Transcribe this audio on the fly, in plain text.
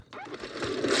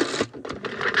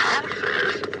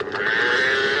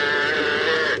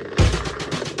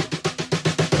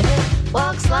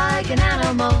an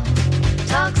animal,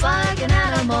 talks like an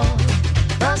animal,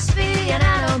 must be an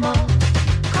animal.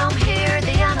 Come hear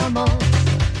the animals,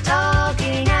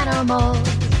 talking animals,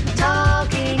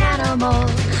 talking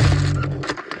animals.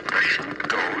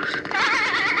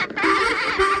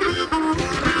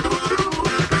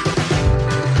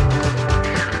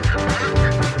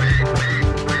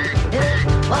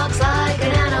 It walks like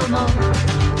an animal,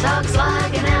 talks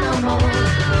like an animal,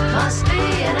 must be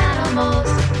an animal.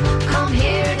 Come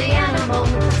hear the animals,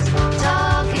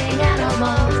 talking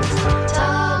animals,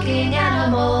 talking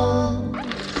animals.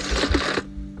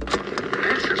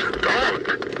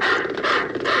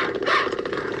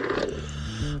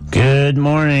 Good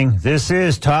morning. This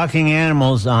is Talking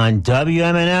Animals on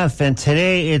WMNF, and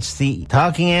today it's the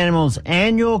Talking Animals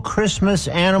annual Christmas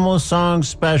Animal Song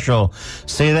Special.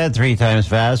 Say that 3 times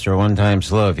fast or 1 time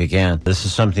slow if you can. This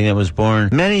is something that was born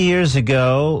many years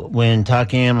ago when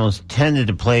Talking Animals tended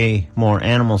to play more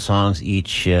animal songs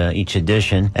each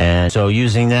edition, and so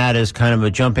using that as kind of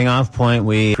a jumping off point,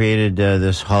 we created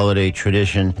this holiday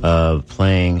tradition of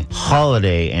playing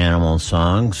holiday animal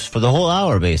songs for the whole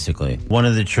hour, basically. One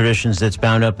of the traditions that's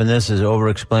bound up in this is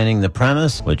over-explaining the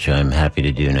premise, which I'm happy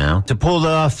to do now. To pull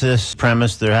off this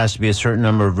premise, there has to be a certain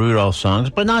number of Rudolph songs,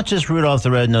 but not just Rudolph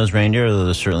the Red-Nosed Reindeer, though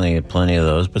there's certainly plenty of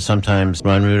those, but sometimes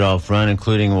Run, Rudolph, Run,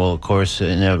 including, we'll, of course,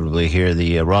 inevitably hear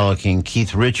the rollicking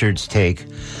Keith Richards take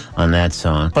on that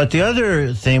song. But the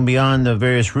other thing beyond the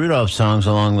various Rudolph songs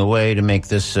along the way to make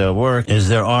this work is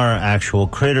there are actual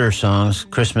critter songs,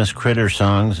 Christmas critter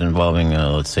songs involving,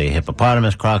 let's say,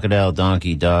 hippopotamus, crocodile,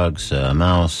 donkey, dogs,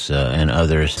 mouse, and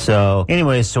others. So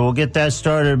anyway, so we'll get that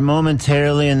started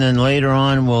momentarily, and then later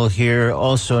on we'll hear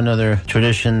also another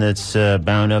tradition that's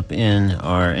bound up in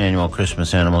our annual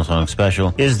Christmas Animal Song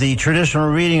Special is the traditional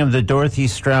reading of the Dorothy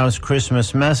Strauss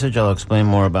Christmas Message. I'll explain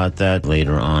more about that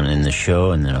later on in the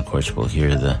show, and then of course we'll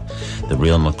hear the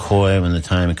real McCoy when the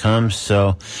time comes.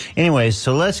 So anyway,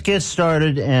 so let's get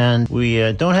started, and we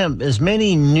don't have as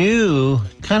many new,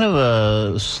 kind of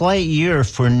a slight year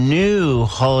for new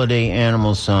holiday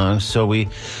animal songs, so we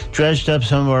dredged up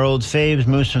some of our old faves,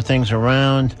 moved some things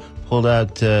around, pulled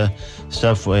out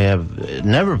stuff we have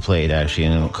never played actually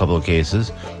in a couple of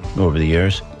cases over the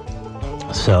years.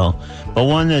 So, but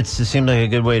one that seemed like a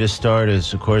good way to start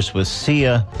is, of course, with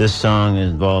Sia. This song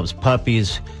involves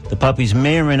puppies. The puppies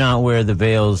may or may not wear the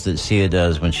veils that Sia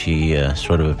does when she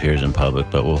sort of appears in public,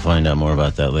 but we'll find out more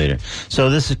about that later. So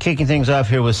this is kicking things off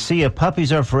here with Sia.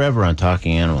 Puppies Are Forever on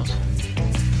Talking Animals.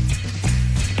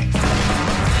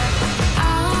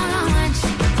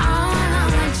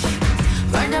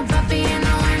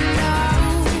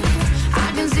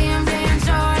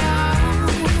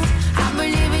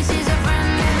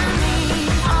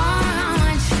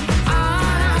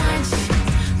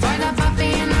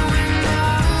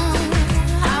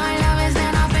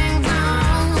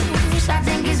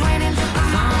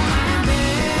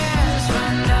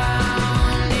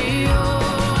 Down the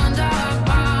old dark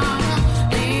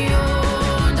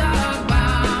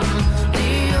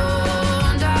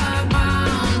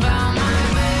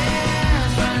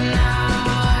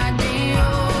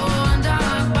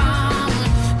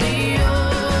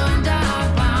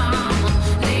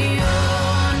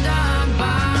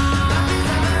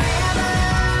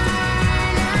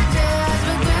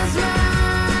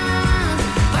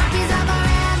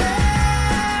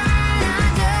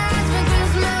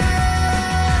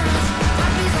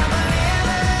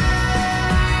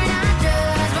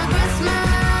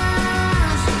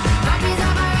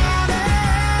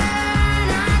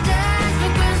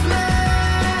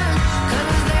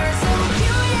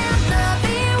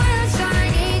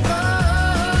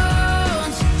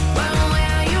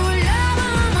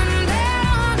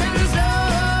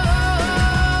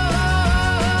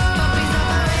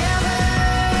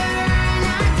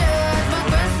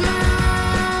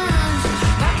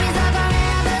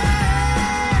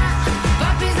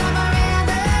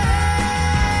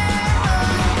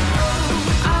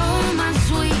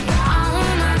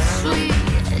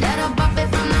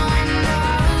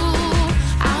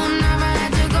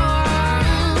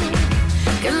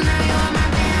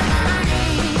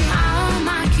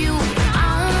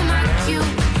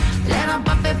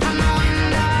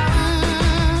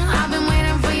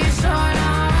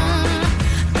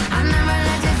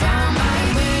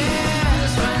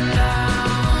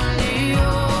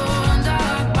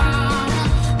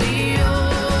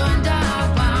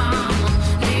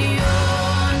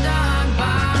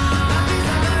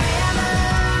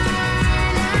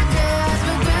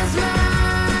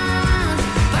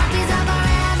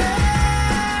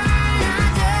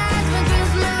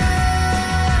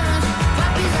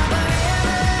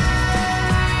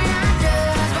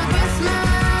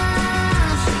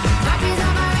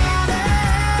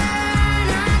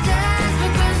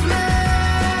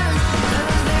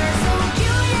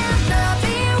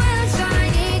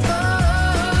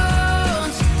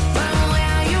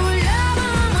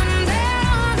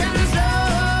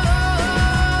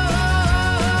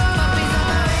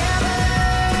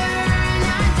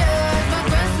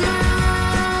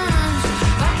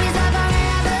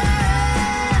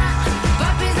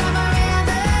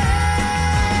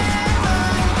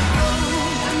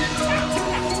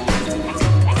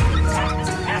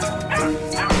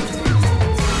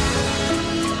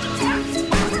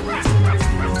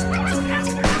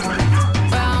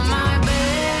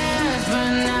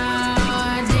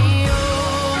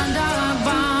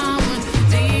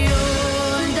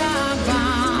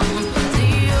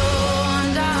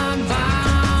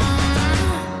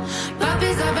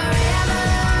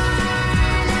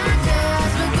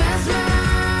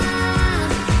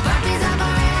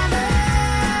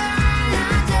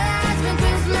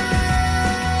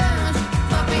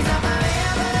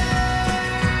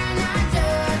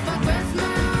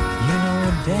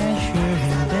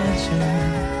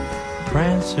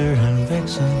Prancer and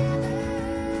Vixen,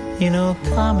 you know,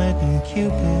 Comet and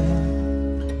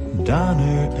Cupid,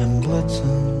 Donner and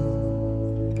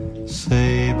Blitzen.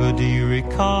 Say, but do you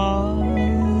recall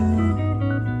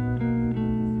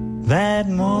that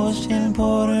most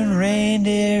important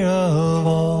reindeer of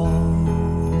all?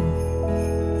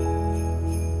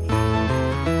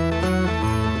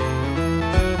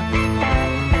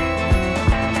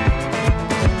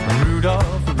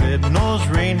 Rudolph the red-nosed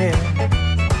reindeer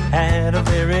had a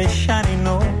very shiny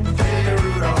nose. Hey,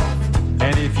 Rudolph.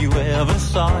 And if you ever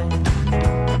saw it,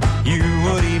 you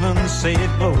would even say it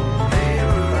glowed. Hey,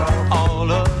 Rudolph.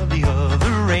 All of the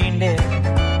other reindeer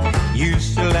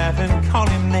used to laugh and call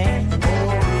him names.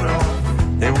 Oh,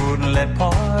 Rudolph. They wouldn't let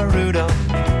poor Rudolph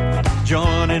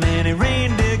join in any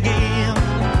reindeer game.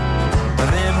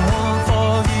 But then one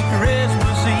foggy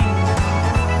Christmas Eve,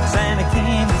 Santa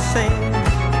came to say,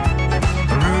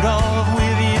 Rudolph,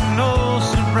 with your nose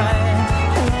so bright,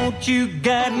 won't you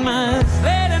guide my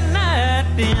sleigh tonight?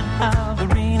 Then how the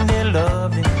reindeer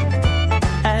loved him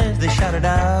as they shouted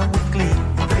out with glee.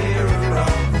 Hey,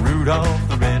 Rudolph, Rudolph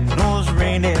the red-nosed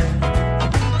reindeer,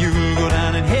 you'll go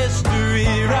down in history,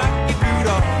 Rocky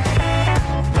Rudolph.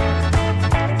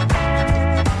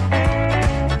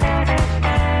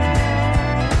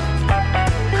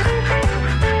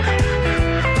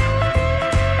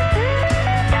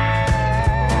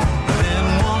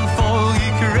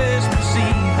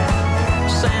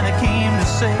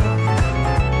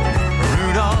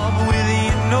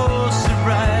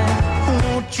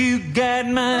 You got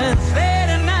my sleigh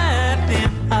tonight, then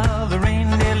how the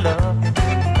reindeer loved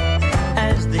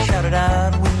as they shouted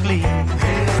out with glee.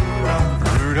 Hey,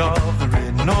 Rudolph the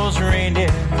red-nosed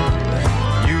reindeer,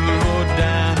 you'll go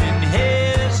down in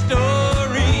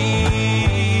history.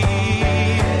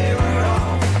 Hey,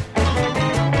 Rudolph.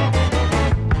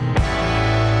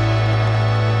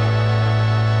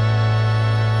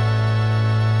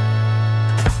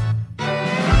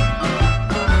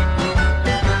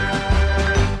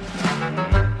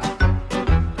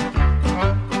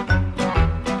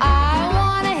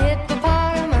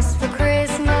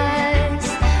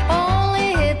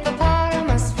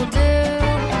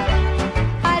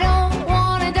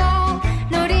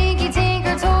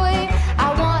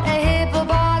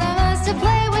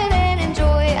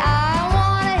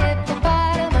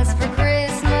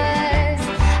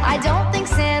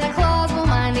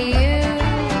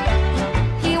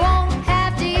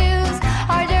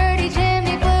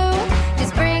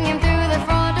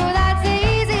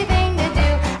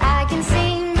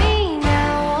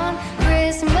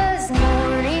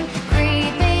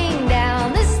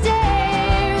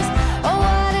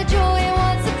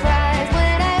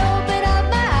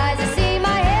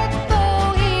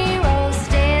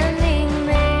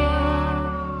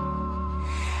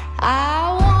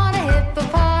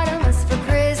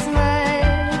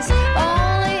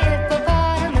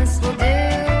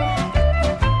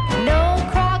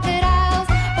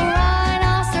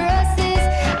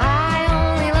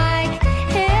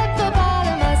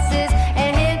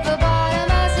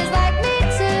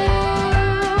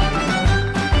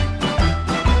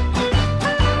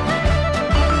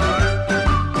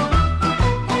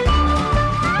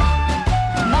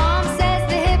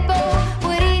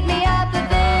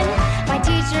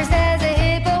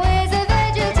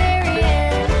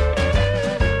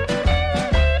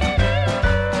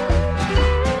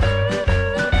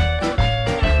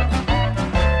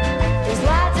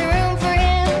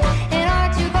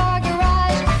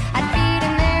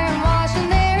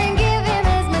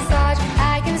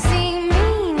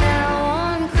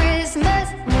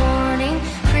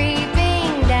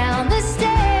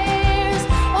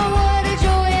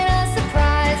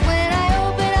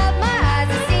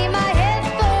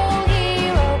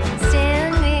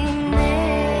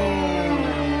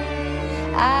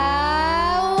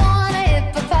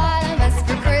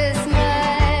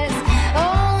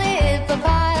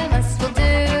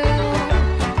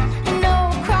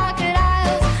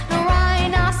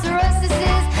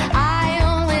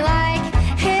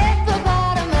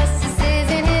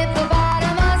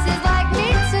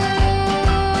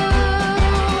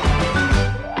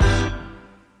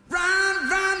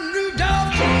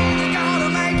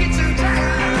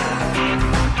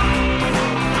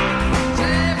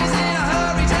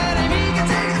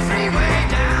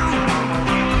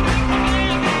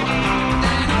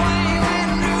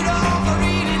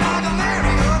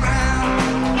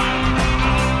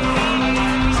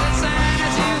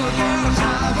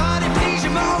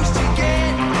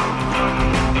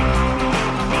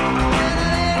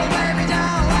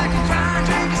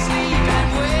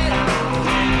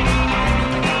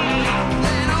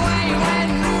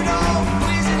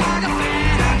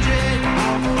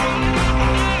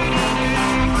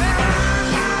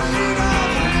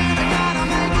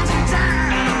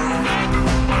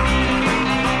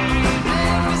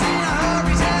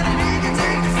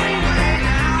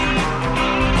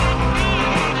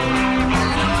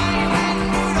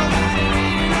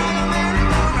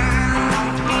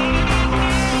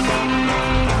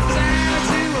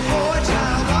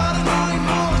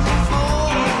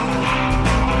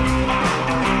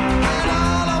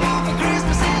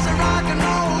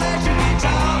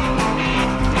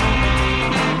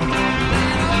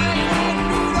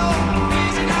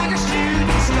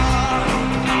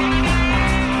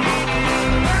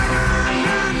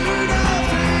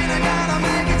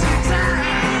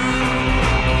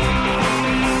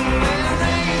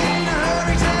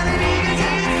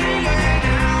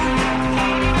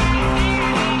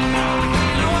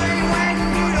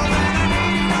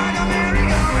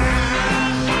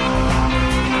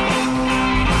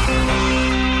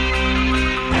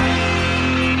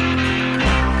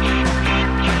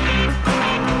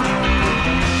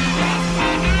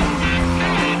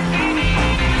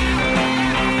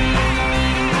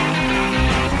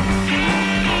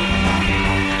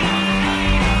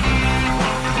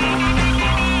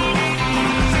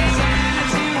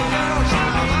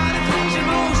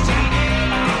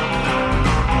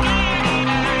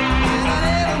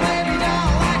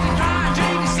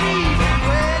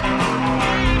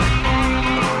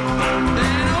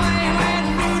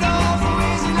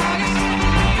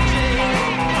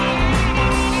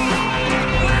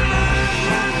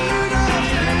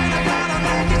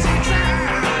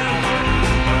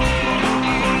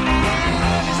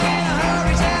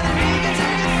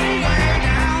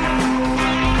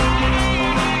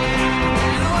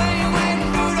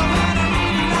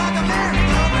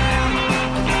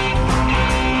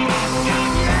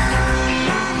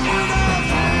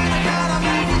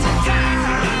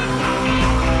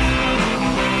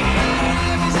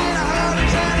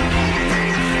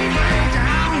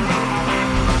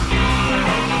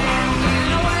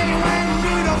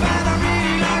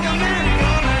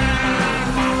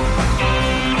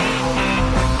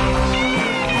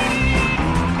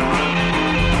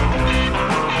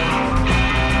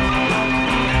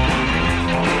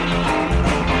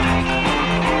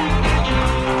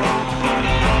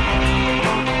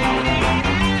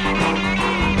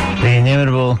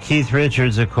 Keith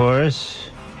Richards, of course,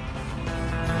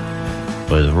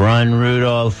 with Run,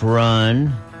 Rudolph,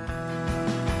 Run.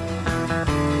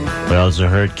 We also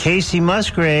heard Casey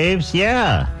Musgraves,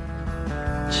 yeah.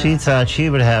 She thought she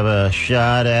would have a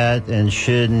shot at, and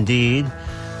should indeed,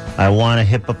 I Want a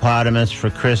Hippopotamus for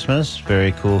Christmas.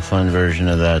 Very cool, fun version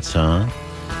of that song.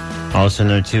 Also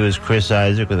number 2 is Chris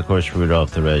Isaac with, of course,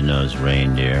 Rudolph the Red-Nosed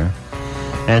Reindeer.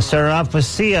 And start off with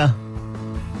Sia,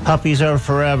 Puppies Are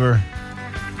Forever.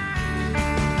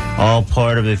 All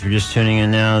part of, if you're just tuning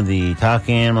in now, the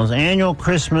Talking Animals annual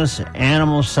Christmas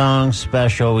Animal Song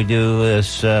Special. We do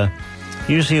this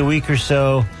usually a week or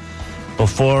so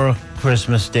before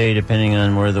Christmas Day, depending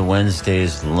on where the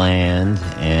Wednesdays land.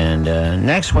 And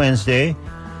next Wednesday,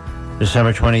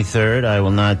 December 23rd, I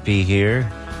will not be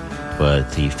here,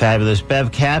 but the fabulous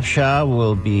Bev Capshaw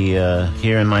will be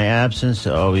here in my absence.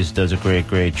 Always does a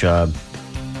great job.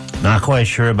 Not quite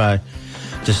sure about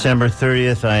December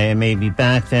 30th. I may be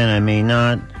back then, I may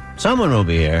not. Someone will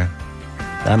be here.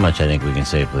 That much I think we can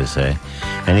safely say.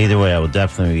 And either way, I will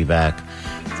definitely be back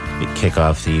to kick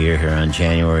off the year here on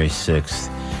January 6th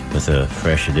with a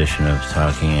fresh edition of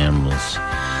Talking Animals.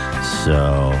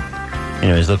 So,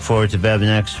 anyways, look forward to Bev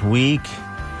next week.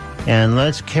 And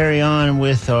let's carry on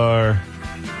with our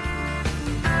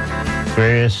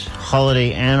various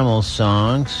holiday animal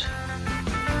songs.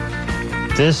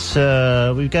 This,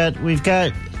 we've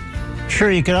got,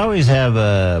 sure, you could always have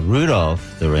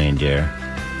Rudolph the reindeer,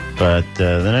 but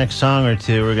the next song or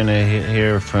two, we're going to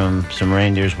hear from some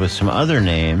reindeers with some other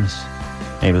names,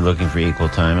 maybe looking for equal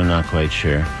time, I'm not quite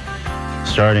sure.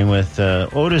 Starting with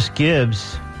Otis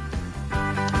Gibbs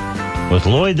with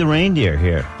Lloyd the Reindeer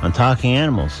here on Talking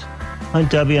Animals on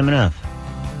WMNF.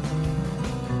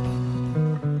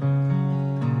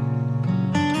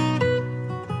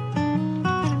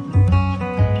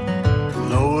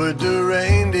 Lloyd the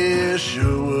Reindeer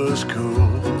sure was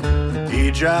cool.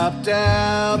 He dropped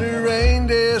out of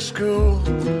reindeer school.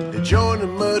 He joined the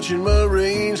Merchant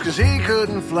Marines 'cause he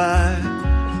couldn't fly.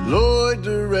 Lloyd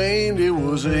the Reindeer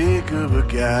was a heck of a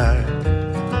guy.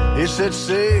 He set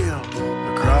sail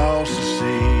across the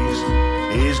seas.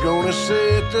 He's gonna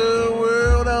set the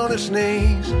world on its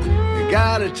knees. He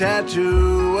got a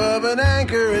tattoo of an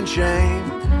anchor and chain.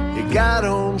 He got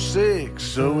homesick,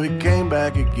 so he came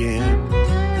back again.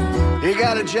 He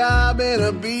got a job in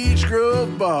a Beech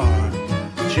Grove bar,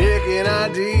 checking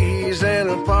IDs and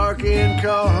a parking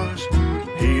cars.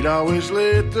 He'd always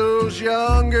let those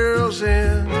young girls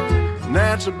in, and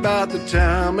that's about the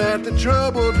time that the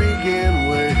trouble began.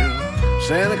 Well,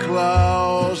 Santa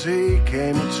Claus, he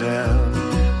came to town,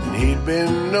 and he'd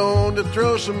been known to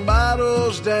throw some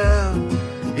bottles down.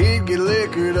 He'd get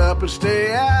liquored up and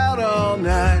stay out all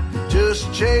night,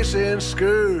 just chasing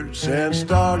skirts and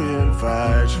starting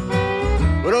fights.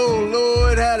 But old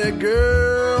Lloyd had a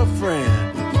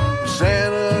girlfriend.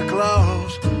 Santa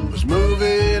Claus was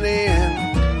moving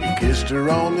in. He kissed her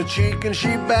on the cheek and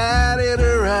she batted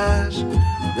her eyes.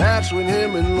 That's when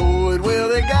him and Lloyd, well,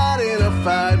 they got in a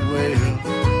fight.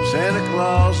 Well, Santa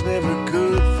Claus never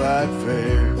could fight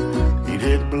fair. He'd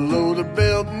hit below the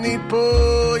belt and he'd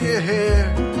pull your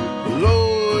hair.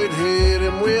 Lloyd hit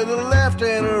him with a left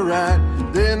and a right.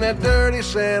 Then that dirty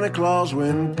Santa Claus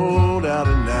went and pulled out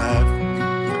a knife.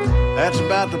 That's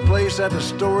about the place that the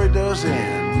story does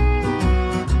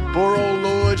end. Poor old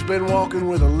Lloyd's been walking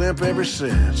with a limp ever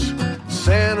since.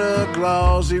 Santa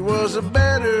Claus, he was a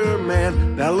better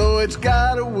man. Now Lloyd's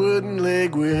got a wooden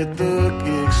leg with a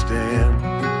kickstand.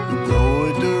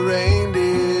 Lloyd the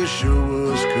reindeer sure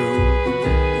was cool.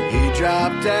 He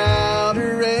dropped out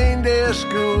of reindeer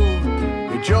school.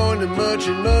 He joined the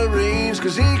Merchant Marines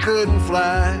 'cause he couldn't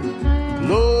fly.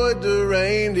 Lloyd the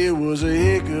reindeer was a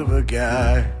heck of a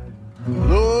guy.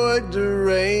 Lloyd the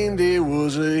reindeer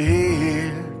was a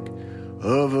heck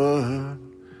of a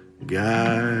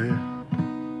guy.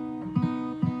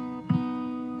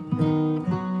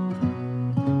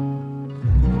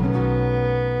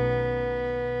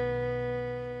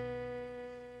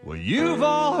 Well, you've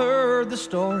all heard the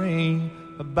story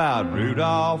about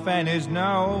Rudolph and his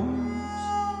nose,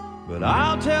 but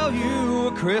I'll tell you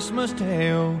a Christmas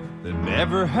tale that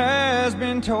never has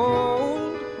been told.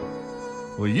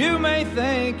 Well, you may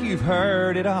think you've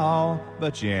heard it all,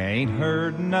 but you ain't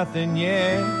heard nothing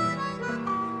yet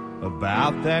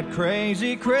about that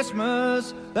crazy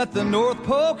Christmas that the North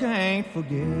Pole can't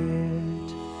forget.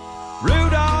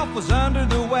 Rudolph was under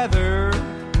the weather.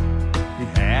 He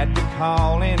had to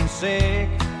call in sick,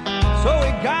 so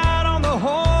he got on the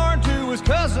horn to his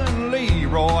cousin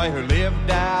Leroy, who lived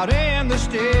out in the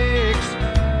sticks.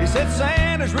 He said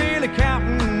Santa's really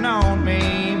counting on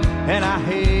me, and I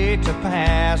hate to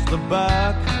pass the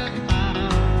buck.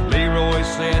 Leroy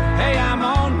said, hey, I'm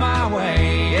on my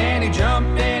way, and he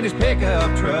jumped in his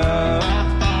pickup truck.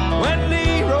 When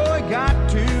Leroy got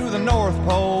to the North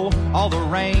Pole, all the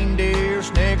reindeer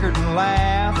snickered and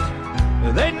laughed.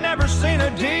 They'd never seen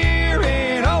a deer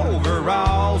in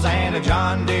overalls and a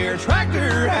John Deere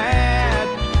tractor hat.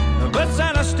 But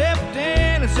Santa stepped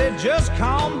in and said, just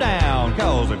calm down,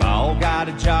 'cause we've all got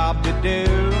a job to do.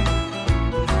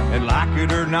 And like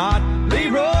it or not,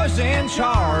 Leroy's in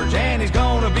charge, and he's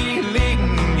gonna be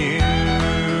leading you.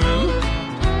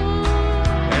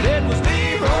 And it was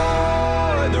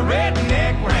Leroy, the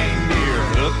redneck reindeer,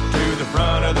 hooked to the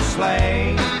front of the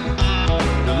sleigh,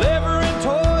 delivering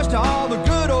toys to all the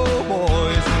good old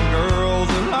boys and girls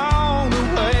along the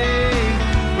way.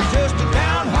 We're just a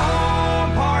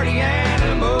down-home party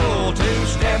animal,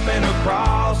 two-stepping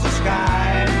across the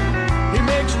sky. He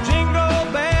mixed jingle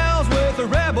bells with a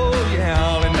rebel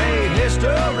yell and made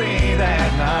history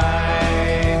that night.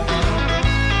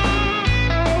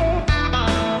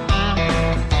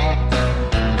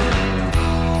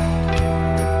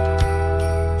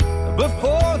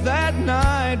 Before that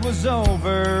night was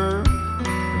over,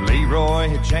 Leroy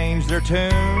had changed their tune.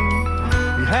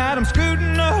 He had them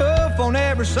scooting a hoof on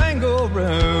every single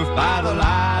roof by the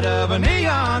light of a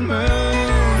neon moon.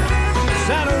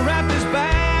 Santa wrapped his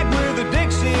bag with a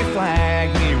Dixie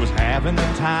flag. He was having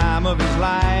the time of his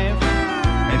life,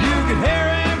 and you could hear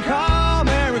him call,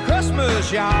 Merry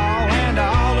Christmas, y'all, and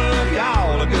all of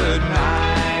y'all a good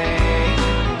night.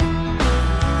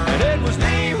 And it was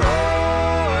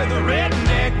Leroy, the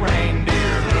redneck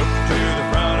reindeer, hooked to the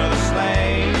front of the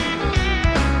sleigh,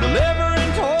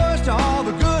 delivering toys to all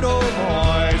the good old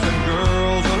boys and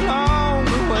girls along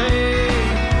the way.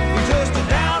 We're just a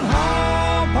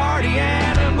down-home party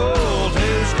animal,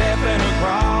 two-stepping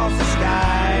across the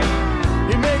sky.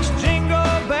 He mixed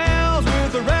jingle bells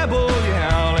with a rebel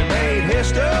yell and made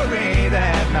history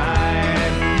that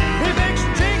night. He mixed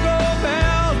jingle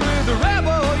bells with a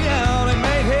rebel yell and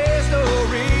made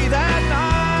history that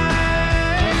night.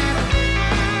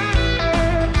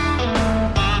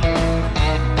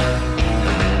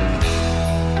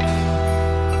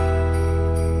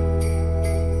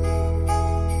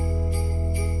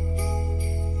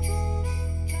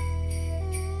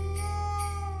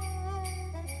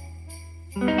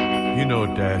 You know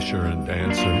Dasher and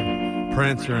Dancer,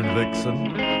 Prancer and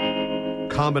Vixen,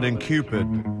 Comet and Cupid,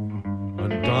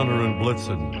 and Donner and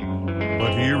Blitzen.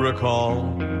 But do you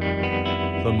recall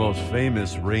the most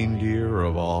famous reindeer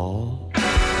of all?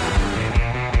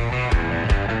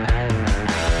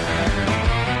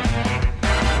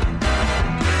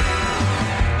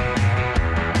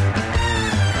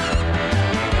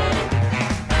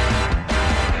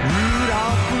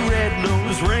 Rudolph the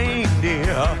red-nosed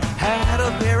reindeer had a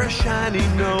very shiny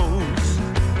nose,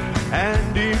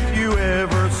 and if you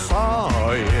ever saw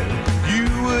it, you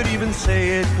would even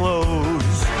say it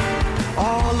glows.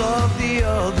 All of the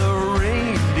other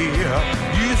reindeer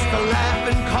used to laugh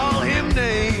and call him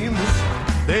names.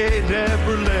 They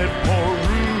never let poor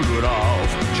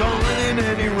Rudolph join in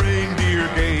any reindeer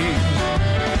games.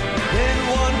 Then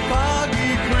one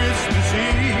foggy Christmas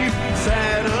Eve,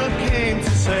 Santa came to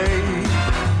say,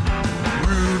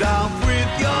 Rudolph,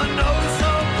 with your nose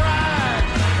so bright,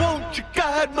 won't you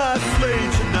guide my sleigh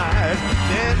tonight?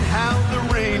 Then how the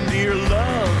reindeer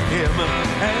loved him,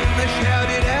 and they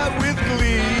shouted out with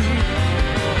glee,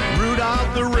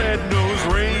 Rudolph the red-nosed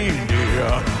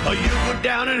reindeer, you go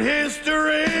down in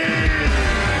history.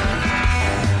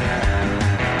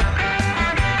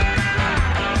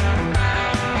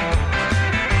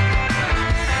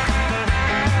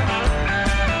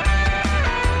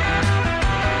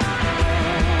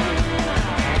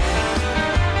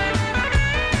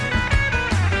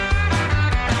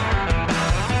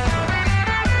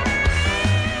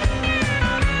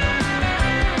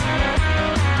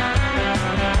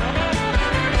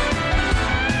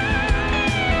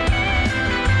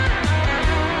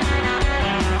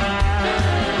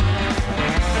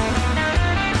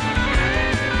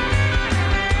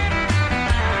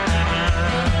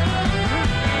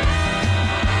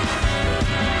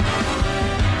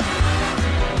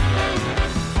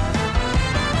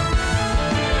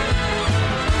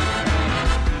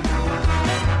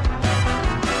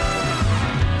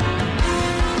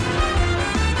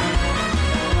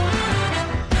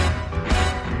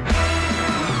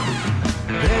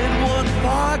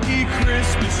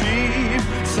 Christmas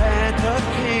Eve, Santa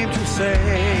came to say,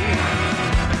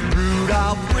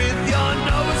 Rudolph, with your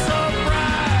nose so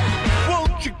bright,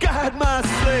 won't you guide my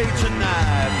sleigh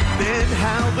tonight? Then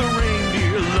how the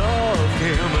reindeer loved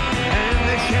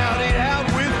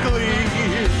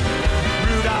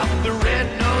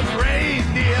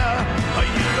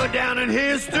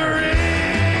history.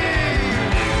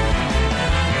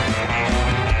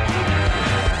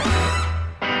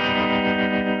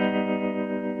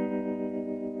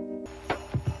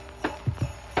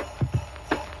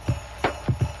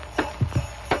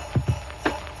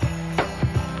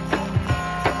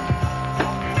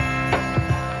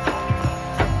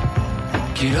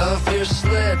 Get off your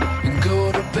sled and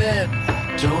go to bed.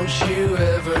 Don't you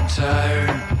ever tire.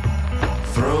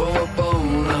 Throw a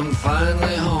bone, I'm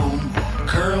finally home,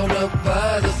 curled up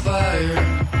by the fire.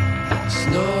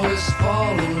 Snow is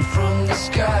falling from the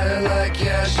sky like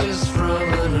ashes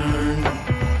from an urn.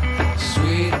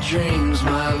 Sweet dreams,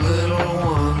 my little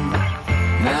one,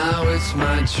 now it's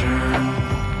my turn.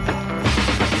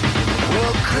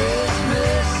 Well,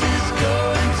 Christmas is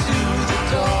going to the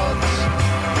dogs.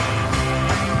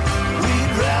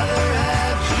 We'd rather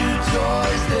have chew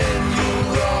toys than your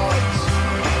logs.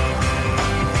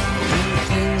 And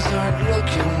things aren't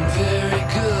looking very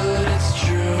good, it's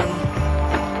true.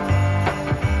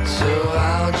 So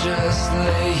I'll just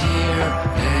lay here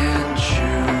and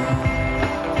chew.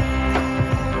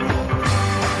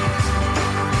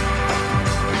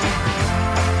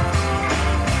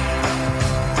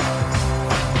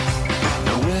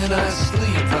 Now when I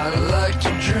sleep, I like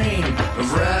to dream of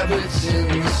rabbits in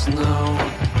the snow,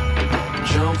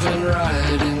 jumping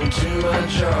right into my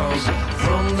jaws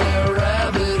from their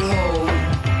rabbit hole.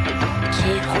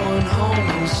 Take one home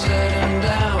and set him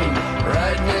down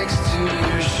right next to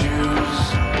your shoes.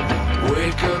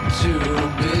 Wake up to a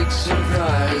big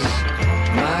surprise,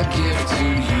 my gift to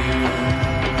you.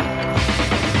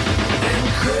 And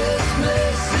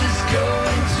Christmas is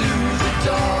going to the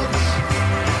dogs.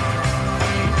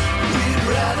 We'd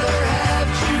rather have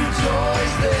chew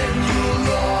toys than your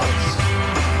logs.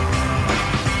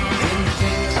 And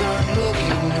things aren't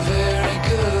looking very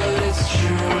good, it's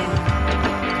true.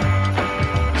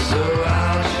 So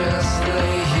I'll just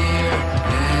lay here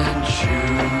and chew.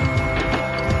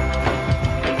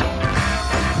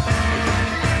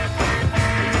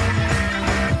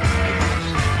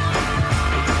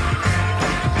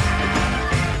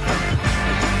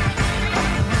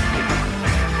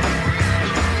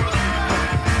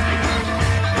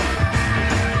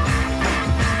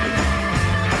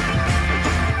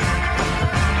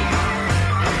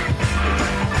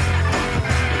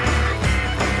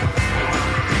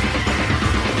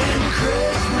 And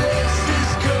Christmas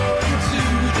is going to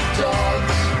the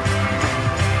dogs.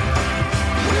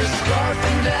 We're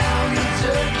scarfing down the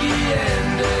turkey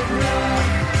and eggnog.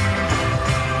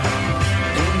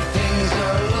 And things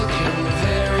are looking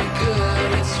very good,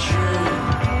 it's true.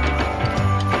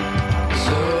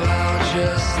 So I'll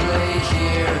just lay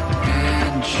here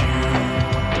and chew.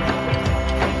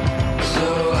 So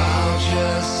I'll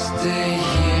just stay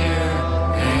here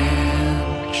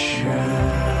and chew.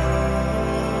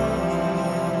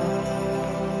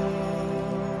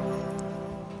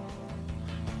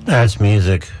 That's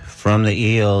music from the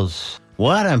Eels.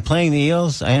 What? I'm playing the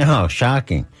Eels? I know,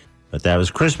 shocking. But that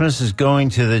was Christmas is Going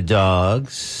to the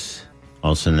Dogs.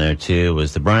 Also in there, too,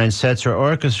 was the Brian Setzer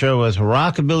Orchestra with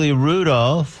Rockabilly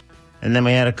Rudolph. And then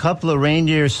we had a couple of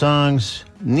reindeer songs,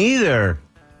 neither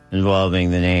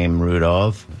involving the name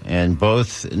Rudolph, and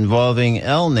both involving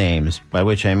L names, by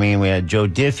which I mean we had Joe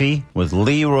Diffie with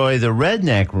Leroy the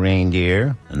Redneck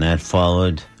Reindeer, and that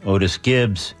followed Otis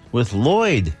Gibbs with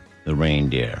Lloyd the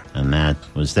Reindeer. And that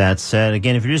was that set.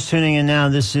 Again, if you're just tuning in now,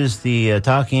 this is the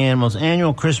Talking Animals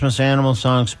annual Christmas Animal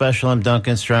Song Special. I'm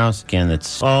Duncan Strauss. Again,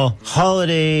 it's all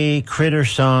holiday critter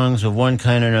songs of one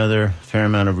kind or another. Fair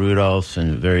amount of Rudolphs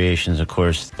and variations, of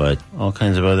course, but all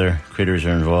kinds of other critters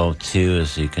are involved too,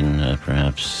 as you can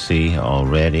perhaps see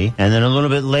already. And then a little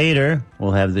bit later,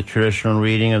 we'll have the traditional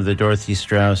reading of the Dorothy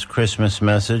Strauss Christmas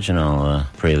message, and I'll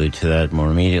prelude to that more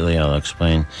immediately. I'll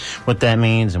explain what that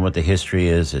means and what the history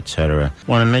is, etc. I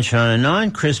want to mention on a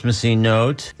non-Christmassy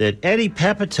note that Eddie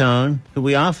Pepitone, who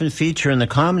we often feature in the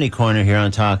Comedy Corner here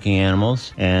on Talking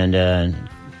Animals, and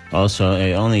also,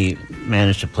 I only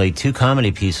managed to play 2 comedy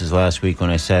pieces last week when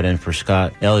I sat in for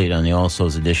Scott Elliott on the All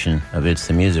Souls edition of It's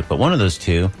the Music. But one of those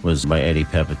 2 was by Eddie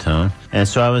Pepitone. And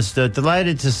so I was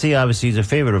delighted to see, obviously he's a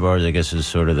favorite of ours, I guess is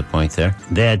sort of the point there,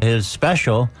 that his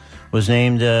special was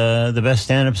named the best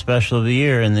stand-up special of the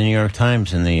year in the New York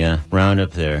Times in the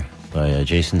roundup there by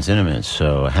Jason Zinnemann.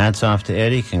 So hats off to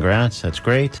Eddie. Congrats. That's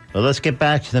great. But let's get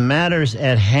back to the matters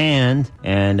at hand.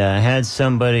 And I had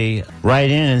somebody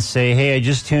write in and say, hey, I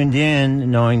just tuned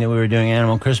in knowing that we were doing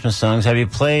Animal Christmas songs. Have you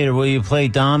played or will you play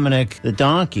Dominic the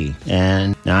Donkey?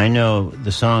 And now I know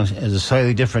the song has a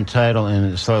slightly different title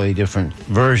and a slightly different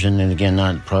version. And again,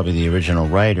 not probably the original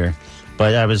writer.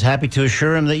 But I was happy to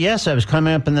assure him that, yes, I was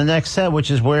coming up in the next set,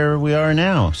 which is where we are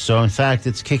now. So, in fact,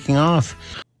 it's kicking off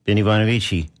Vinnie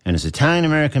Bonavici and his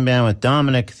Italian-American band with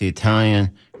Dominic, the Italian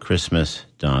Christmas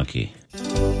Donkey.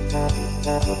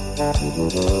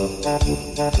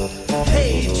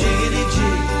 Hey, jiggity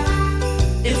jig,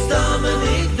 it's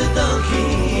Dominic the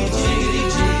donkey, jiggity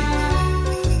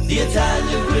jig, the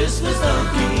Italian Christmas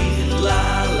donkey,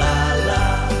 la la la,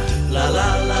 la la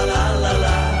la la la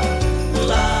la,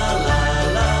 la la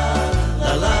la,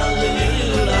 la la la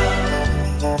la.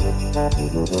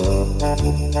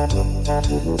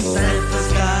 Santa's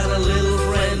got a little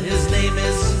friend, his name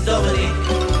is Dominic,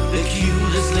 the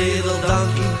cutest little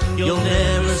donkey, you'll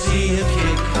never see him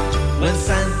kick. When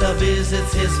Santa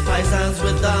visits his paisans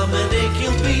with Dominic,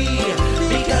 he'll be,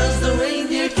 because the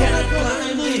reindeer cannot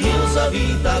climb the hills of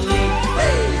Italy.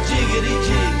 Hey, jiggity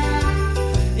jig,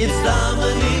 it's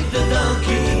Dominic the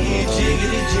donkey,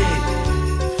 jiggity jig,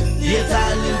 the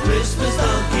Italian Christmas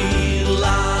donkey,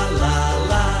 la la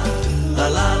la, la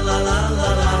la la la la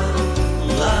la,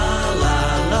 la la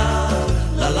la,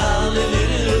 la la li li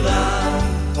li la.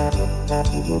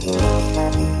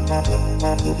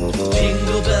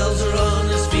 Jingle bells are on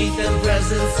his feet and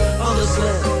presents on the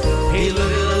sled. Hey,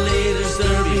 look at the latest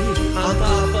derby on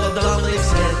top of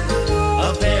Dominic's head.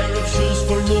 A pair of shoes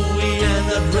for Louis and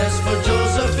a dress for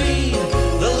Josephine.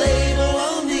 The label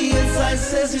on the inside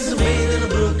says he's made in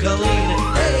Brooklyn.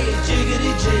 Hey,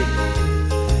 jiggity jig,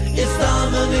 it's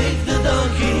Dominic the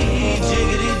donkey,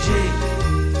 jiggity jig,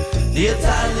 the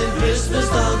Italian Christmas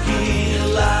donkey,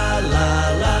 la la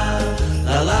la.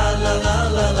 La la la la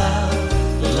la la,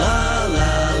 la la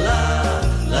la,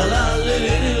 la la li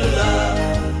li li la.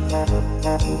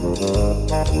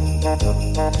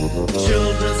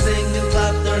 Children sing and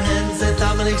clap their hands and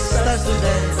Dominic starts to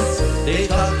dance. They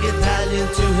talk Italian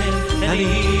to him and he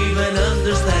even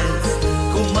understands.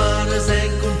 Kumaras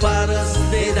and kumparas,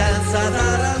 they dance a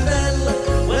tarantella.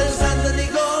 When Santa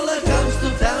Nicola comes to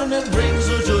town and brings a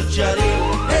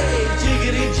chucciarilla. Hey,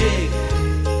 jiggity jig,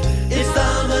 it's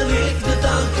Dominic the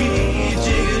donkey,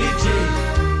 jiggity jig,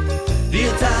 the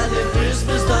Italian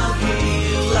Christmas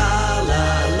donkey, la la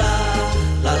la,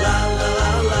 la la la la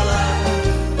la la,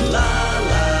 la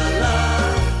la la,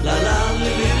 la la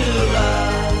li li li la.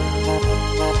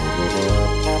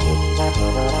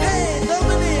 Hey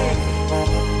Dominic,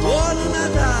 buon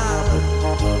Natale.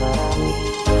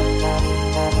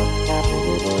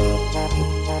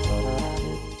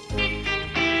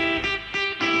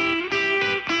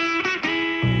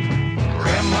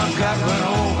 Got run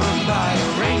over by a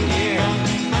reindeer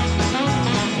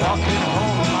walking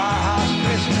home from our house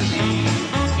Christmas Eve.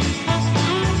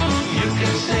 You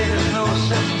can say there's no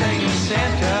such thing as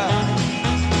Santa.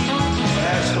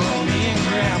 That's what me and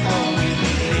Grandpa we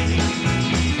believe.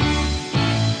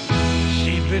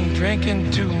 She'd been drinking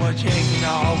too much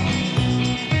eggnog,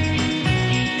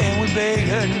 and we begged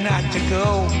her not to go.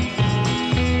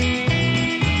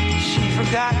 She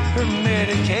forgot her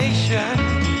medication,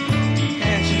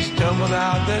 stumbled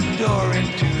out the door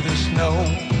into the snow.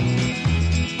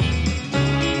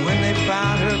 When they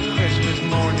found her Christmas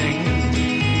morning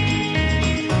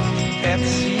at the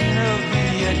scene of the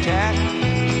attack,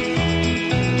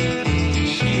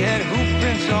 she had hoop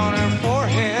prints on her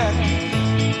forehead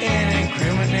and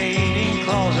incriminating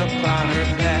claws upon her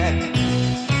back.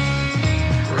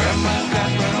 Grandma got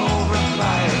run over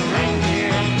by a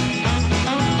reindeer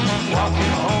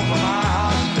walking home from our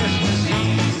house Christmas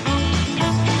Eve.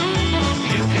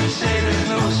 Say there's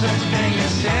no such thing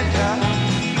as Santa,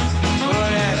 but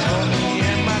that's what me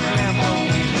and my grandpa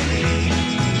we believe.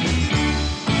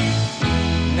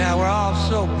 Now we're all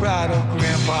so proud of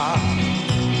Grandpa.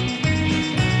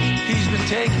 He's been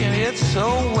taking it so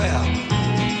well.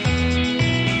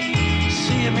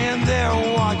 See him in there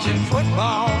watching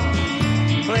football,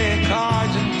 playing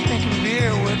cards and drinking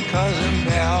beer with Cousin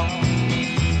Belle.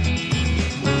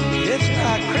 It's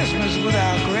not Christmas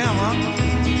without Grandma.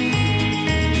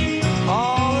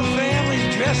 All the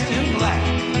family's dressed in black.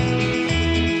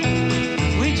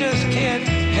 We just can't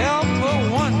help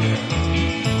but wonder,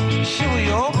 should we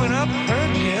open up her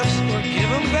gifts or give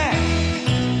them back?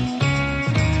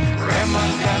 Grandma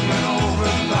got run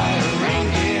over by a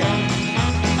reindeer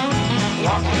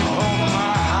walking home from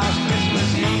our house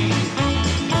Christmas Eve.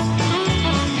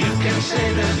 You can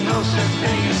say there's no such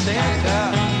thing as Santa,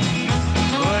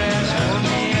 but as for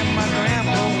me and my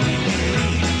grandpa we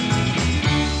believe.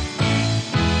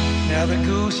 Now the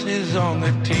goose is on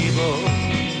the table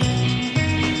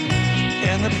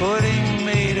and the pudding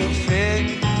made of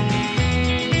fig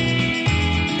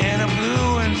and a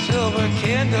blue and silver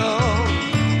candle.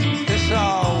 This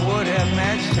all would have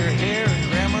matched her hair and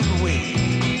Grandma's wig.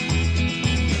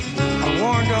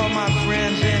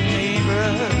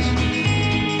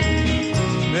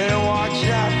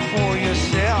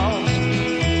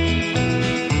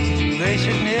 They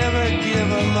should never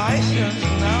give a license,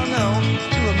 no,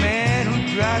 to a man who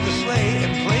drives a sleigh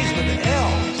and plays with the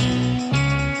elves.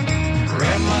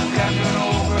 Grandma got run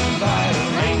over by a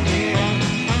reindeer,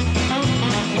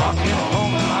 walking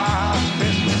home to my house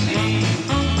Christmas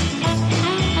Eve.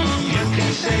 You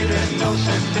can say there's no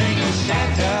such thing as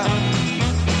Santa,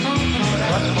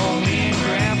 but for me and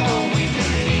Grandpa we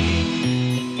believe.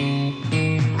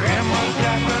 Grandma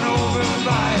got run over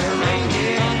by a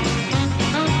reindeer,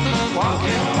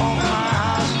 walking home to my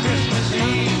house Christmas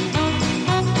Eve.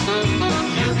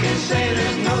 You can say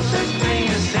there's no such thing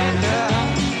as Santa,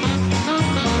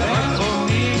 but for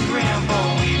me and Grandpa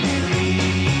we believe.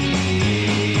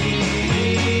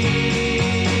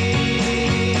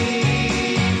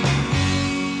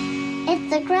 It's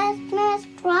the Christmas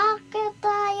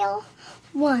crocodile.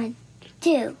 1,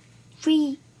 2,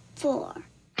 3, 4.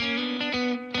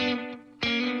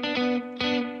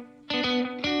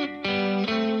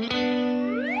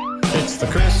 It's the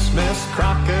Christmas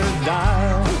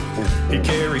crocodile. He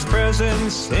carries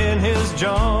presents in his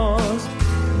jaws.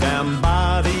 Down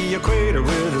by the equator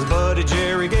with his buddy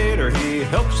Jerry Gator, he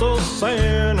helps old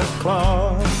Santa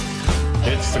Claus.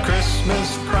 It's the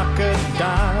Christmas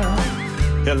crocodile.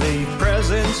 He'll leave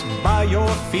presents by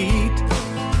your feet.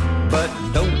 But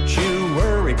don't you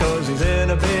worry, 'cause he's in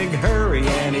a big hurry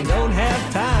and he don't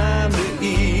have time to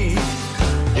eat.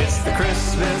 It's the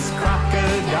Christmas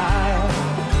crocodile.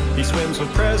 He swims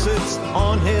with presents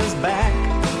on his back.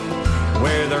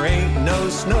 Where there ain't no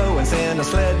snow and Santa's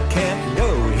sled can't go,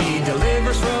 he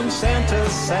delivers from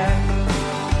Santa's sack.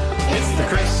 It's the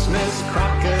Christmas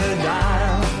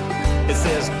crocodile. It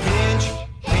says pinch,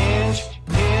 pinch,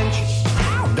 pinch.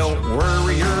 Don't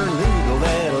worry your noodle,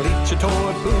 that'll eat your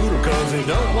toy poodle, 'cause he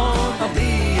don't want to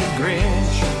be a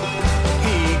Grinch.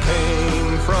 He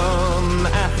came from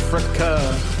Africa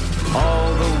all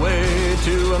the way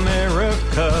to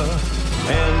America,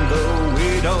 and though we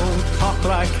don't talk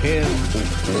like him,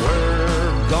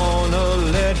 we're gonna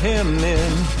let him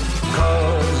in,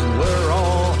 'cause we're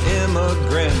all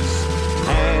immigrants,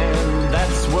 and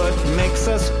that's what makes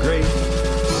us great.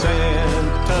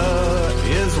 Santa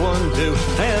is one too,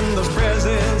 and those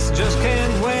presents just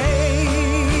can't wait.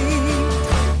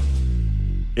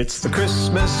 It's the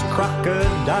Christmas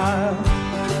crocodile.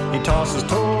 He tosses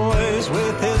toys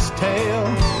with his tail.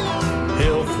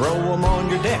 He'll throw them on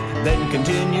your deck, then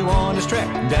continue on his trek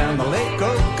down the Lake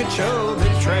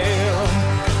Okeechobee Trail.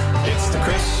 It's the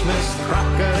Christmas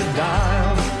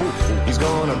crocodile. He's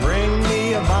gonna bring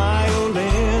me a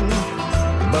violin,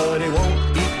 but he won't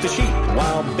eat the sheep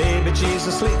while baby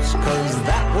Jesus sleeps, 'cause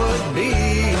that would be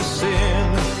a sin.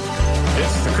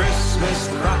 It's the Christmas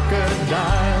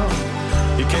crocodile.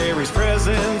 He carries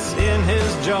presents in his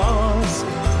jaws.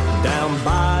 Down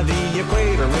by the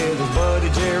equator with his buddy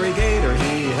Jerry Gator,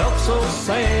 he helps old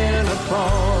Santa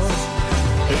Claus.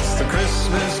 It's the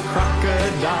Christmas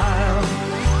crocodile.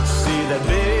 See that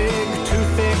big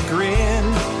toothy grin.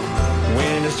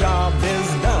 When his job is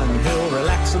done, he'll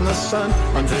relax in the sun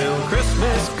until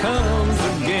Christmas comes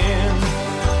again.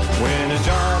 When his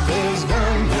job is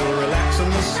done, he'll relax in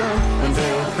the sun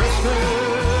until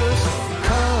Christmas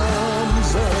comes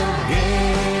again.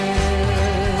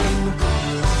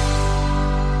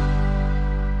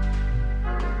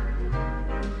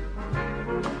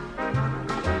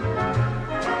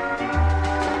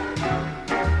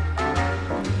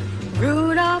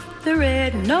 Rudolph the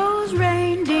red-nosed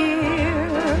reindeer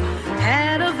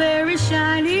had a very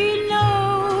shiny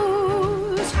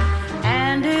nose,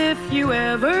 and if you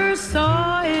ever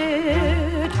saw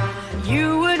it,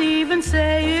 you would even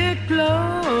say it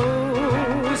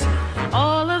glows.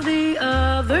 All of the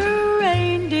other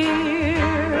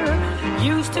reindeer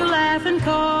used to laugh and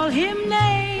call him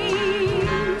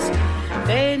names.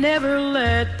 They never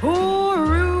let poor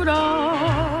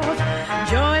Rudolph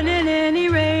join in any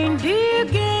reindeer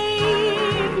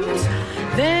games.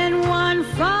 Then one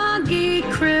foggy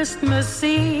Christmas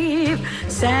Eve,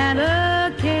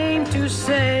 Santa came to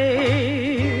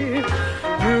say,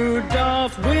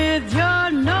 Rudolph, with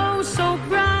your nose so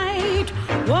bright,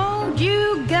 won't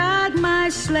you guide my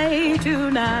sleigh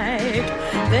tonight?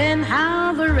 Then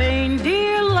how the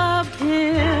reindeer loved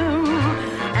him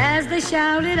as they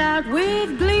shouted out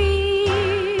with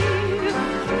glee,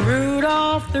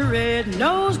 Rudolph the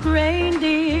red-nosed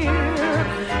reindeer,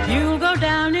 you'll go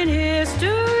down in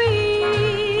history.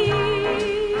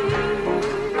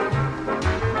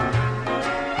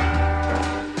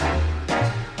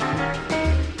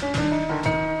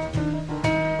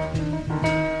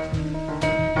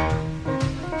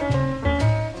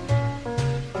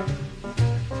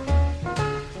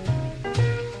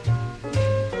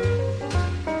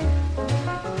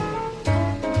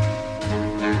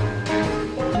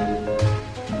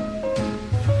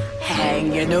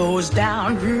 your nose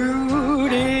down,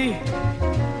 Rudy.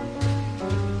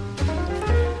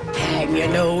 Hang your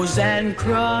nose and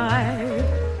cry.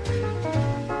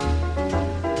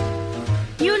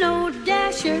 You know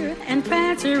Dasher and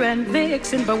Prancer and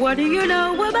Vixen, but what do you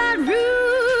know about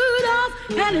Rudolph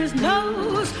and his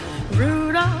nose?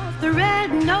 Rudolph the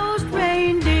red-nosed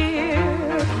reindeer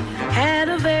had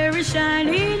a very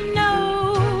shiny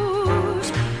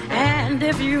nose, and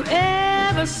if you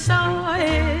ever saw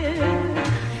it,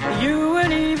 you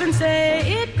would even say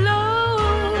it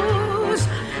glows.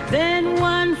 Then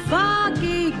one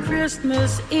foggy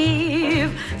Christmas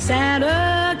Eve,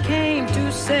 Santa came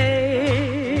to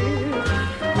say,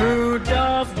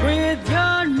 Rudolph, with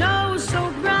your nose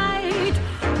so bright,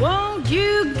 won't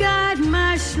you guide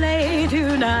my sleigh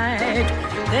tonight?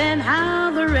 Then how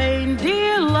the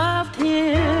reindeer loved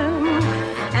him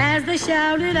as they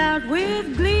shouted out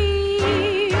with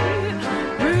glee,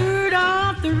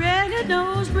 Rudolph the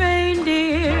red-nosed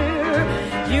reindeer,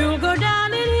 you'll go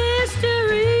down in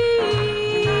history.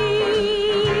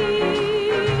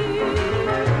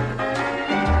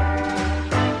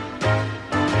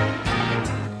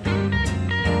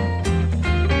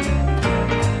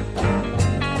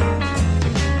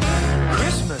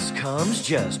 Christmas comes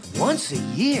just once a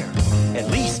year. At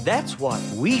least that's what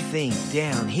we think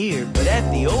down here. But at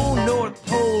the old North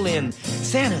Pole in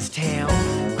Santa's town,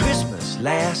 Christmas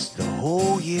lasts the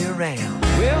whole year round.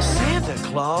 Well, Santa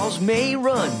Claus may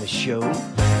run the show,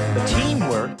 but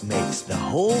teamwork makes the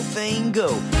whole thing go.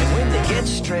 And when they get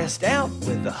stressed out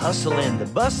with the hustle and the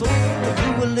bustle, they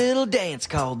do a little dance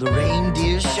called the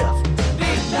Reindeer Shuffle.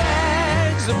 Big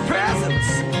bags of presents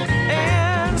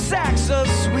and sacks of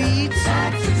sweets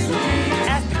at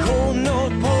the cold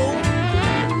North Pole.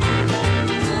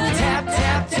 Tap,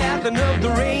 tap, tapping of the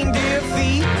reindeer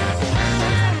feet.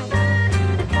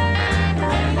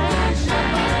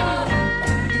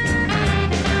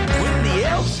 When the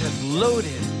elves have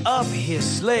loaded up his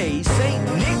sleigh, Saint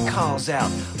Nick calls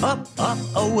out, up, up,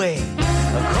 away.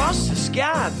 Across the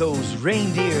sky those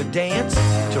reindeer dance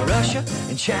to Russia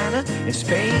and China and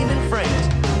Spain and France.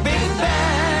 Big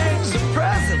bags of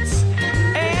presents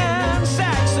and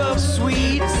sacks of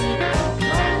sweets.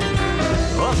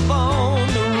 Up on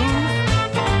the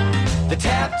roof, the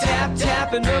tap, tap,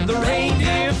 tapping of the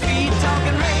reindeer feet.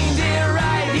 Talking reindeer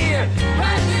right here,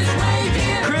 right this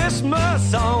reindeer.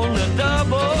 Christmas on the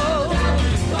double,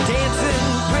 dancing,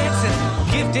 prancing,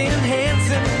 gift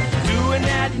enhancing, doing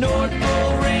that North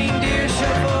Pole reindeer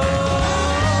shuffle.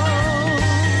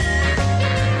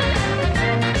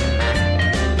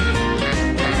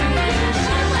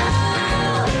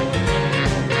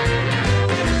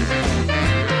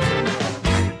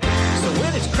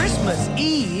 Christmas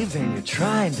Eve and you're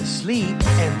trying to sleep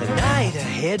and the night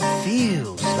ahead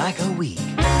feels like a week.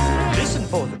 Listen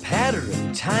for the patter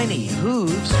of tiny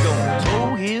hooves going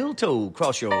toe heel toe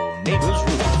across your neighbor's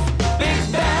roof.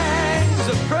 Big bags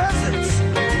of presents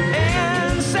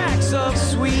and sacks of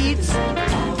sweets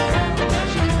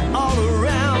all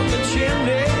around the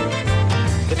chimney.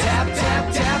 The tap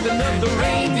tap tapping of the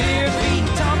reindeer feet.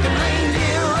 Talking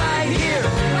reindeer right here,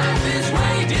 right this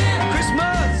reindeer.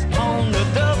 Christmas on the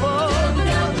double,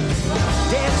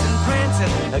 dancing,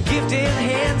 prancing, a gift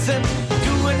enhancing,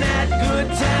 doing that good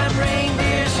time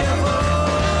reindeer shuffle.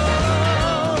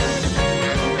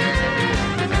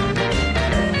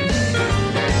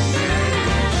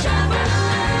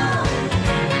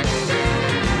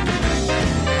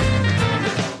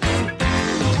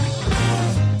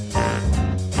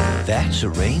 That's a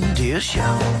reindeer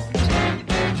shuffle.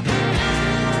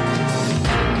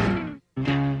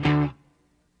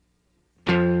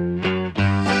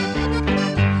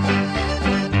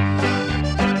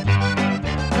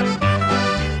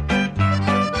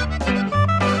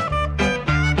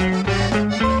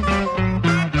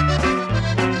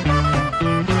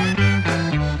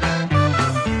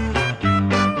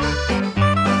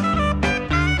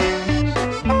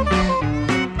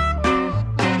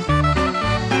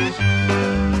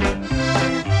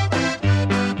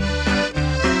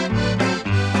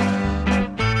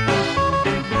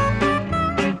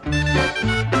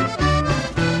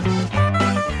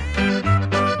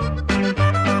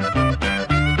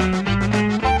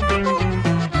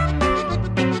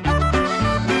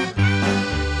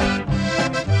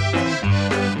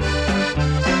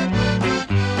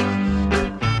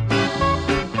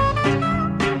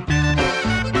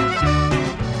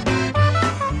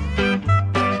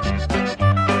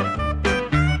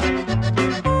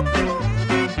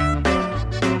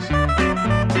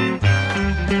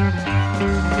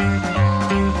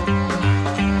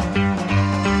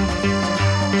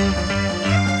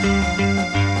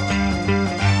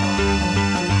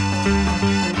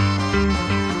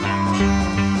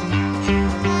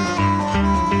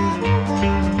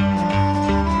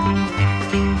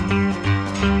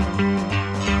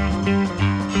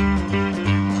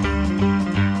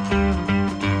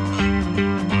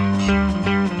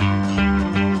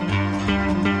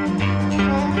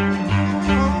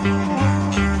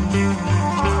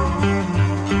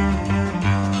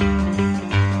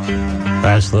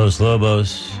 That's Los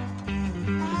Lobos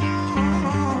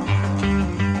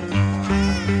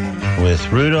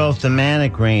with Rudolph the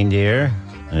Manic Reindeer.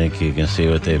 I think you can see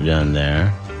what they've done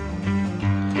there.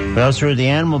 We also heard the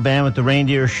Animal Band with the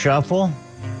Reindeer Shuffle.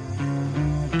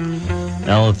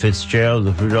 Ella Fitzgerald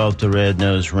with Rudolph the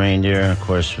Red-Nosed Reindeer, of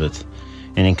course, with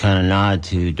any kind of nod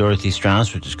to Dorothy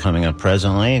Strauss, which is coming up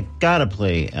presently. Gotta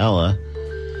play Ella.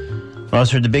 We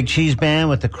also heard the Big Cheese Band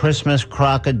with the Christmas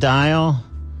Crocodile.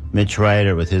 Mitch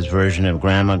Ryder with his version of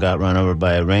Grandma Got Run Over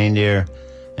by a Reindeer,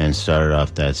 and started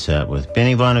off that set with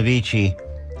Benny Bonavici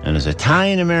and his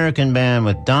Italian-American band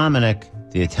with Dominic,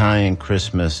 the Italian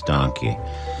Christmas Donkey.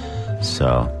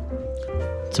 So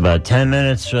it's about 10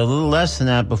 minutes, a little less than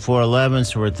that, before 11,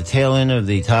 so we're at the tail end of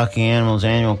the Talking Animals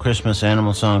annual Christmas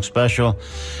Animal Song Special,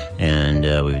 and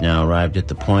we've now arrived at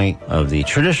the point of the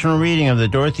traditional reading of the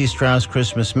Dorothy Strauss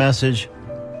Christmas Message,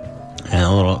 and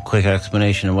a little quick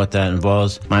explanation of what that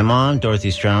involves. My mom, Dorothy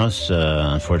Strauss,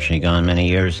 unfortunately gone many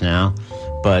years now,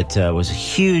 but was a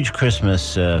huge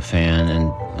Christmas fan,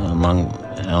 and among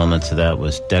elements of that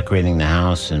was decorating the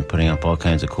house and putting up all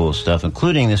kinds of cool stuff,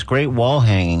 including this great wall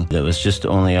hanging that was just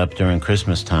only up during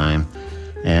Christmas time,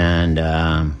 and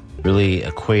really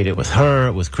equate it with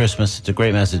her, with Christmas. It's a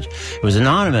great message. It was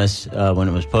anonymous when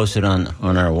it was posted on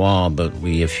our wall, but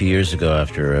we, a few years ago,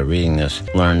 after reading this,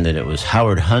 learned that it was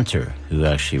Howard Hunter who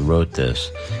actually wrote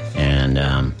this.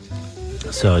 And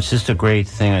so it's just a great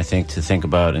thing, I think, to think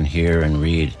about and hear and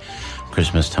read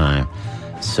Christmas time.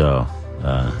 So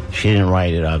she didn't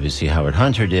write it, obviously Howard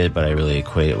Hunter did, but I really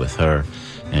equate it with her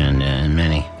and in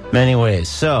many, many ways.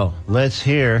 So let's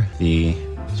hear the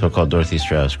so-called Dorothy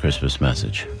Strauss Christmas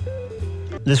Message.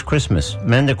 This Christmas,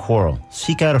 mend a quarrel,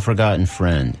 seek out a forgotten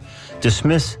friend,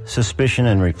 dismiss suspicion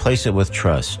and replace it with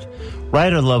trust.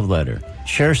 Write a love letter,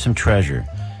 share some treasure,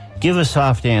 give a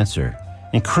soft answer,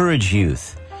 encourage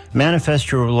youth,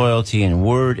 manifest your loyalty in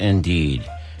word and deed,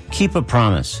 keep a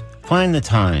promise, find the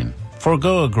time,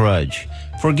 forgo a grudge,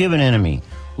 forgive an enemy,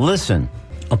 listen,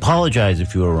 apologize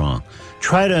if you are wrong,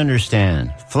 try to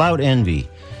understand, flout envy,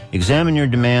 examine your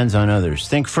demands on others,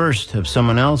 think first of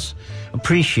someone else,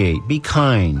 appreciate, be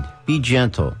kind, be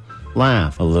gentle,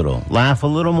 laugh a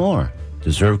little more,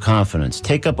 deserve confidence,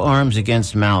 take up arms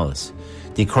against malice,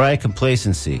 decry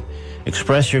complacency,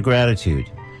 express your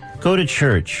gratitude, go to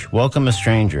church, welcome a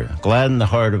stranger, gladden the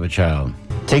heart of a child,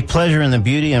 take pleasure in the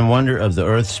beauty and wonder of the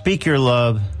earth, speak your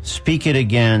love, speak it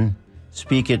again,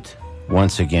 speak it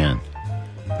once again.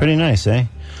 Pretty nice, eh?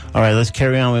 All right, let's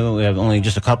carry on. We have only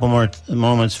just a couple more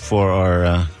moments for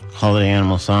our holiday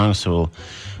animal songs, so we'll,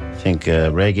 I think,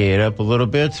 reggae it up a little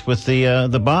bit with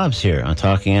the Bobs here on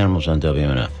Talking Animals on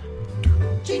WMNF.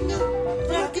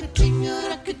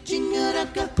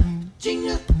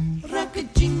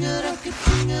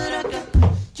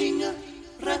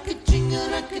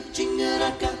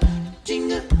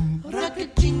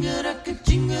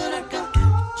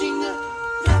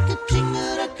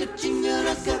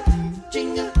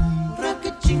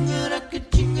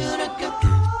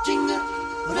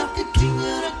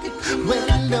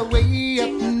 Well, way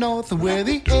up north where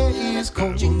the air is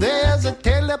cold, there's a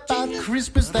tale about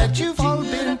Christmas that you've all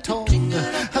been told.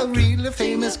 A really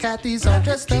famous cat, he's all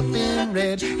dressed up in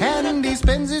red, and he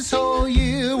spends his whole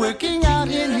year working out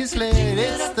in his sled.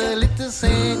 It's the little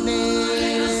Saint Nick.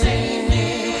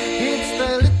 It's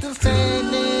the little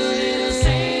Saint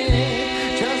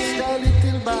Nick. Just a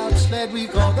little bobsled, we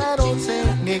call that old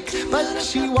Saint Nick. But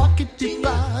she walketh the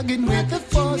bargain with a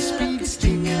 4-speed stick.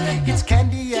 It's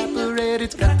candy apple red,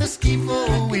 it's got the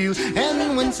ski-for wheel,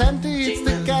 and when Santa hits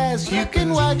the gas, you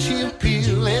can watch him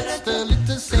peel. It's the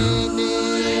little Saint Nick.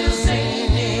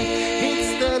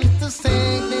 It's the little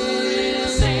Saint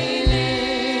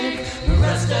Nick.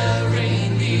 Rasta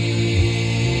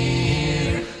reindeer,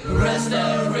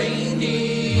 Rasta reindeer,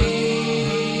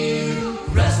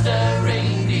 Rasta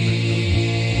reindeer,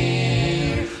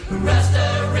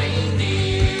 Rasta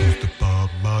reindeer. Mr. Bob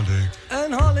Marley,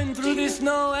 and hauling through the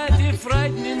snow at a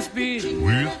frightening speed,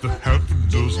 with the half a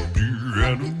dozen beer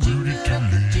and a Rudy to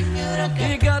lead.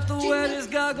 He got to wear his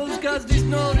goggles cause the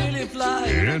snow really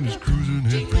flies, and he's cruising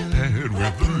head prepared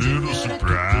with a little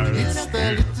surprise. It's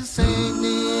the little Saint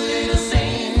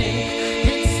Nick.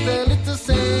 It's the little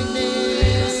Saint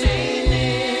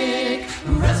Nick.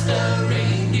 Rasta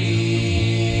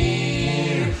reindeer,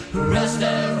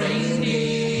 Rasta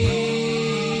reindeer,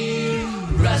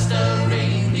 Rasta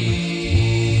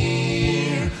reindeer,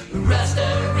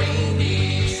 Rasta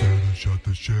reindeer. Santa shot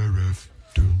the sheriff.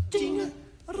 Jinga,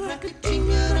 rocka,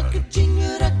 jinga, rocka,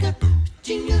 jinga, rocka,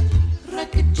 jinga,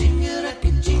 rocka, jinga, rocka,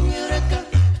 jinga, rocka,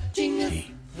 jinga,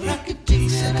 rocka,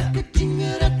 jinga,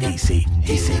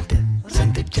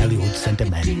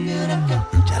 Sentiment.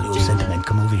 Jolly old Sentiment,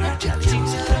 come over here, Jolly old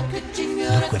Sentiment.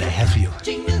 Look what I have for you.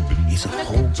 It's a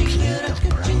whole plate of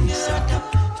brownies, Santa.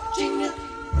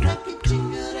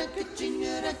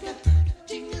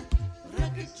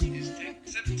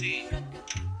 17.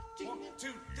 1,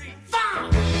 2, 3,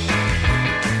 4.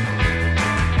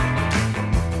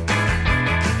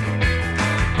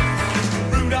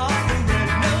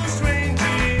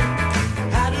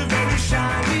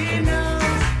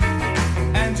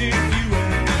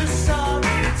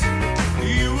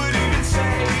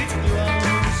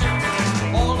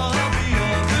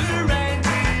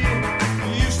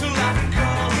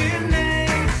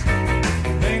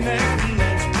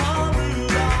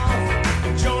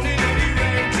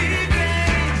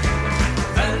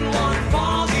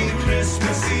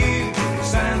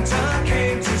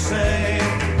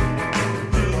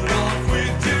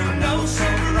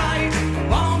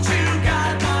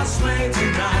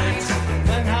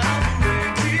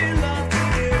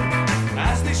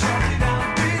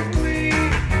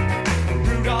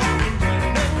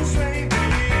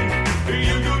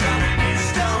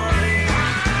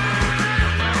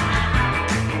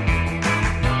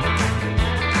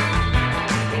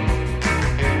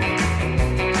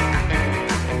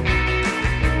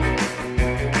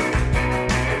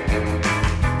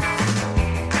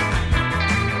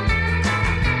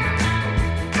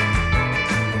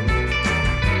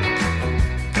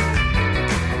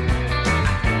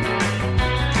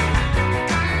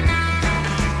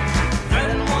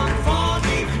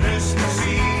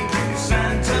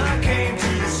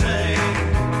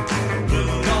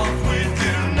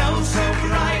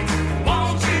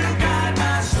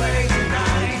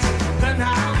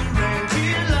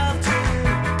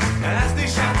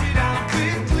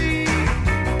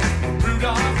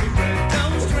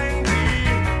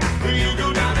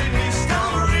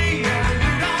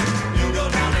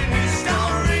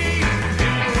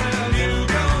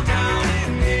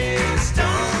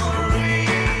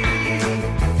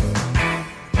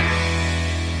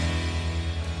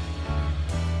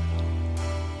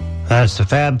 That's the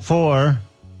Fab Four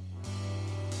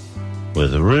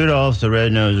with Rudolph the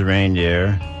Red-Nosed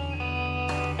Reindeer.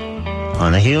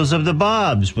 On the heels of the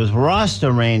Bobs with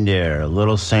Rasta Reindeer,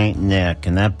 Little Saint Nick.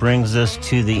 And that brings us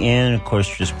to the end. Of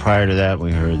course, just prior to that,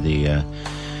 we heard the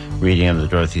reading of the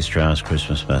Dorothy Strauss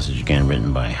Christmas message, again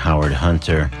written by Howard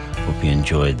Hunter. Hope you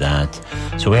enjoyed that.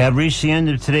 So we have reached the end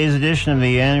of today's edition of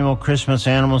the annual Christmas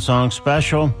Animal Song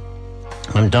Special.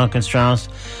 I'm Duncan Strauss.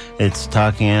 It's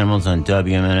Talking Animals on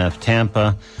WMNF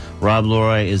Tampa. Rob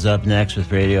Loray is up next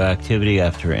with Radioactivity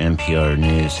after NPR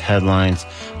News headlines.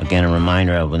 Again, a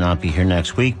reminder, I will not be here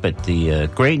next week, but the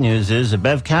great news is that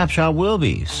Bev Capshaw will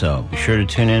be. So be sure to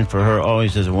tune in for her.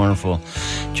 Always does a wonderful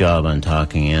job on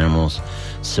Talking Animals.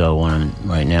 So I want to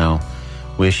right now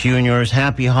wish you and yours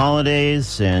happy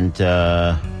holidays. And if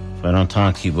I don't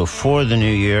talk to you before the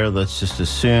new year, let's just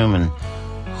assume and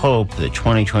hope that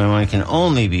 2021 can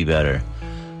only be better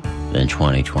than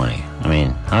 2020. I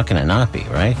mean, how can it not be,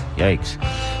 right? Yikes.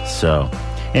 So,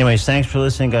 anyways, thanks for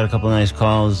listening. Got a couple of nice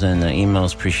calls and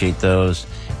emails. Appreciate those.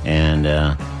 And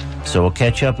so we'll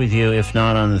catch up with you, if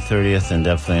not on the 30th, then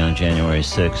definitely on January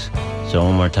 6th. So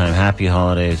one more time, happy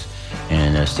holidays.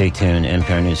 And stay tuned.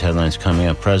 NPR News headlines coming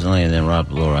up presently, and then Rob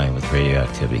Loray with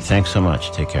Radioactivity. Thanks so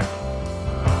much. Take care.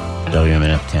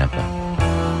 WMNF Tampa.